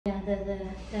Yeah,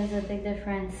 there's a big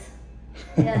difference.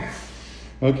 Yeah.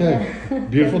 Okay. Yeah.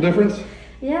 Beautiful difference?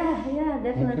 Yeah,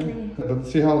 definitely. Okay. But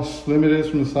see how slim it is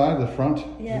from the side, the front?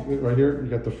 Yeah. Right here,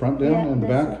 you got the front down and the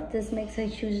back. This makes a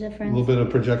huge difference. A little bit of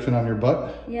projection on your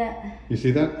butt. Yeah. You see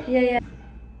that? Yeah.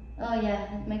 Oh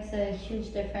yeah, it makes a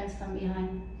huge difference from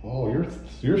behind. Oh,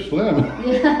 you're slim.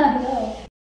 Yeah, I know.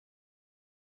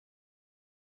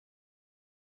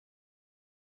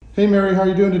 Hey Mary, how are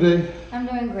you doing today? I'm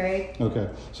doing great. Okay,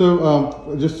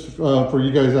 so just for you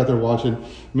guys out there watching,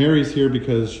 Mary's here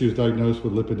because she was diagnosed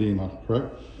with lipedema,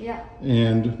 correct? Yeah.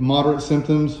 And moderate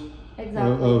symptoms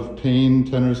of pain,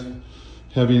 tenderness,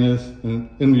 heaviness,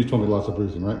 and you told me lots of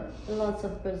bruising, right? Lots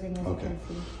of bruising, as you can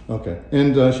see. Okay,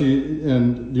 and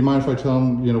do you mind if I tell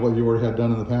them, what you already had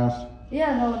done in the past?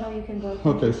 Yeah, no, you can go.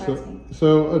 Okay,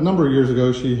 so a number of years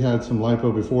ago, she had some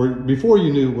lipo before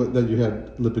you knew that you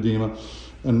had lipedema,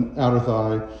 an outer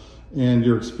thigh, and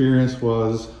your experience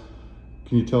was,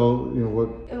 can you tell, what?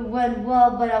 It went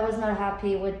well, but I was not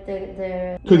happy with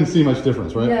the Couldn't see much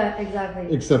difference, right? Yeah,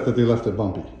 exactly. Except that they left it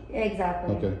bumpy.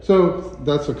 Exactly. Okay, so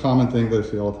that's a common thing they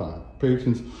see all the time.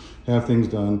 Patients have things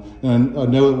done, and I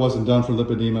know it wasn't done for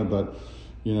lipedema, but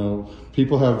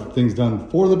people have things done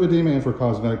for lipedema and for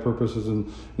cosmetic purposes,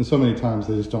 and so many times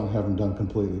they just don't have them done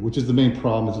completely, which is the main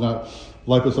problem. It's not,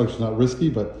 liposuction is not risky,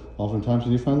 but oftentimes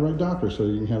you need to find the right doctor so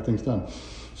you can have things done.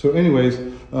 So anyways,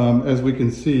 as we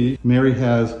can see, Mary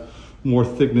has more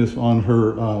thickness on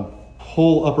her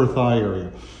whole upper thigh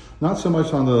area. Not so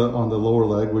much on the lower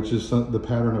leg, which is the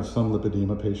pattern of some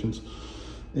lipedema patients.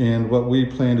 And what we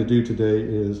plan to do today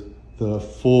is the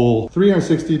full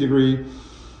 360-degree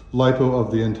lipo of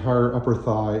the entire upper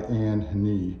thigh and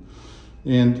knee.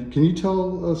 And can you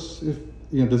tell us if,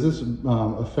 does this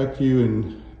affect you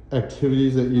in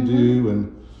activities that you do?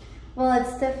 And well,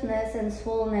 it's stiffness and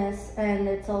swollenness, and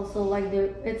it's also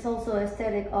it's also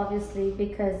aesthetic, obviously,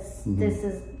 because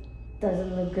this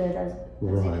doesn't look good as you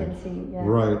can see. Yeah.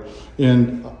 Right,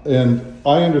 and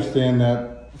I understand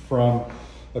that from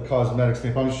a cosmetic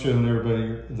standpoint. I'm showing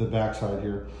everybody the backside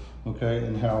here, okay,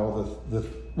 and how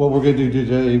what we're going to do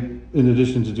today, in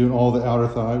addition to doing all the outer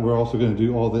thigh, we're also going to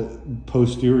do all the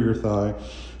posterior thigh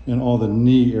and all the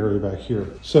knee area back here.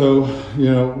 So,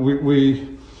 we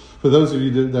for those of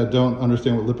you that don't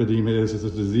understand what lipedema is, it's a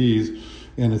disease,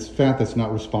 and it's fat that's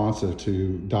not responsive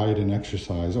to diet and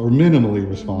exercise, or minimally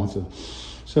responsive.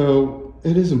 So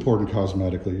it is important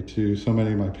cosmetically to so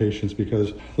many of my patients,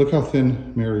 because look how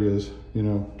thin Mary is,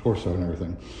 torso and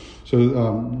everything.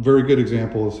 So very good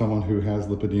example of someone who has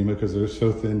lipedema, because they're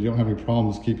so thin, you don't have any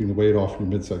problems keeping the weight off your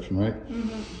midsection, right?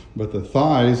 But the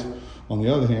thighs, on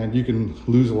the other hand, you can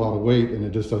lose a lot of weight and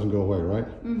it just doesn't go away, right?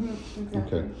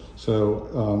 Exactly. Okay,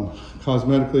 so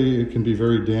cosmetically, it can be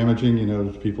very damaging,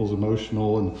 to people's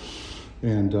emotional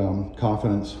and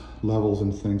confidence levels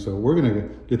and things. So we're gonna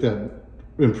get that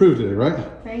improved today, right?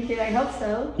 Thank you, I hope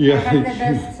so. Yeah, I have the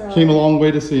best, so. Came a long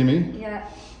way to see me. Yeah.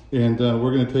 And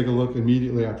we're gonna take a look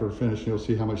immediately after we're finished. You'll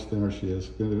see how much thinner she is.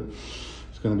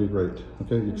 It's gonna be great.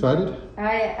 Okay, you excited?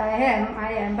 I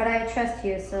am, but I trust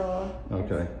you, so.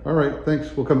 Okay, all right,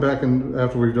 thanks. We'll come back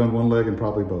after we've done one leg and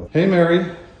probably both. Hey, Mary.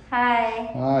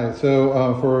 Hi. Hi,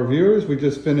 so for our viewers, we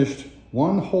just finished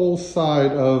one whole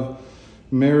side of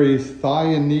Mary's thigh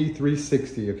and knee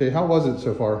 360. Okay, how was it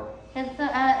so far?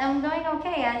 I'm doing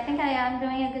okay. I think I am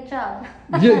doing a good job.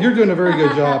 Yeah, you're doing a very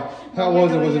good job. How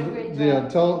was it? Was it? Yeah,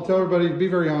 tell everybody, be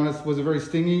very honest. Was it very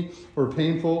stingy or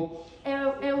painful?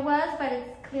 It was, but it's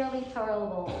clearly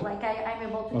tolerable. Like I'm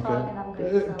able to talk and I'm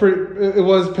good. It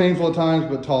was painful at times,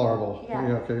 but tolerable.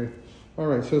 Yeah. Okay. All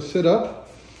right, so sit up.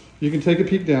 You can take a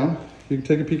peek down. You can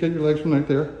take a peek at your legs from right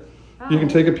there. Oh. You can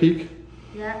take a peek.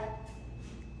 Yeah.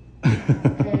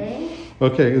 Okay.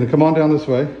 Okay, and then come on down this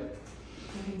way.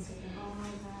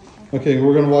 Okay,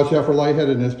 we're going to watch out for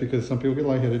lightheadedness, because some people get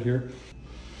lightheaded here.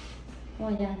 Oh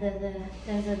yeah,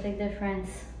 there's a big difference.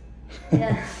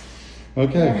 Yeah.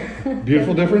 Okay, yeah.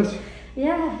 Beautiful difference?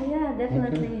 Yeah,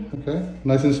 definitely. Okay,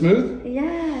 nice and smooth?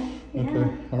 Yeah.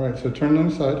 Okay, all right, so turn on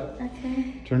the side.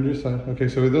 Okay. Turn to your side. Okay,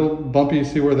 so a little bumpy,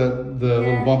 see where the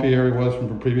little bumpy area was from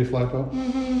the previous lipo?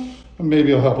 Maybe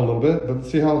it'll help a little bit, but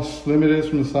see how slim it is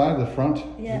from the side, the front?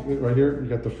 Yeah. Right here, you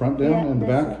got the front down and the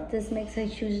back. This makes a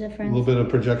huge difference. A little bit of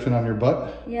projection on your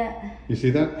butt. Yeah. You see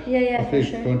that? Yeah, okay, for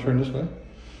sure. Go and turn this way.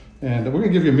 And we're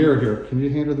gonna give you a mirror here. Can you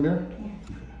hand her the mirror? Yeah.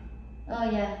 Oh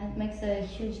yeah, it makes a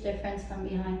huge difference from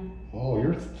behind. Oh,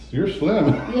 you're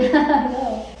slim. Yeah, I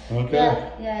know.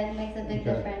 Okay. Yeah, it makes a big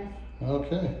difference.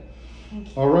 Okay.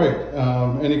 All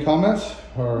right. Any comments?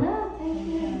 Or? No, thank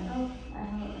you.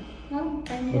 No,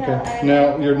 thank you. Okay.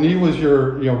 Now your knee was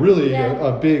really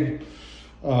a big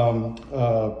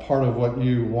part of what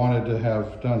you wanted to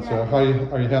have done. Yeah. So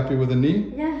are you happy with the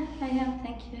knee? Yeah, I am.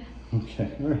 Thank you.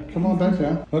 Okay, all right, come on back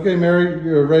down. Okay, Mary,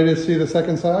 you're ready to see the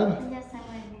second side? Yes, I'm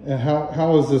ready. And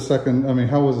how was the second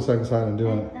side in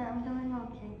doing it? I'm doing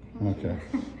okay. Okay,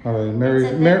 all right, Mary.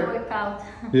 It's a big workout.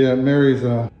 Yeah, Mary's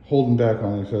holding back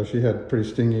on you, so she had pretty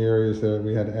stingy areas that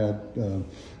we had to add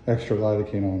extra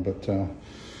lidocaine on, but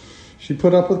she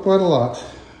put up with quite a lot.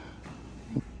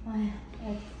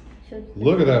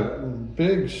 Look at that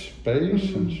big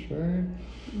space and straight.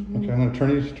 Okay, I'm going to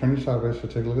turn you sideways, so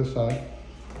take a look at the side.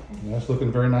 And that's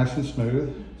looking very nice and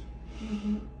smooth.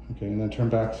 Okay, and then turn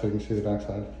back so you can see the back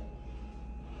side.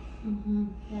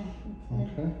 Yeah,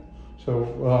 okay, so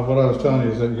what I was telling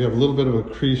you is that you have a little bit of a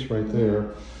crease right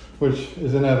there, which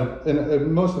is inevitable,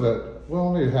 and most of it,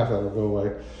 well, maybe half of that will go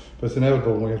away, but it's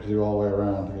inevitable when we have to do all the way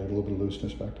around to get a little bit of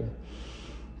looseness back there.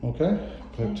 Okay,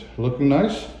 but looking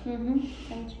nice?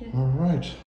 Thank you. All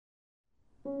right.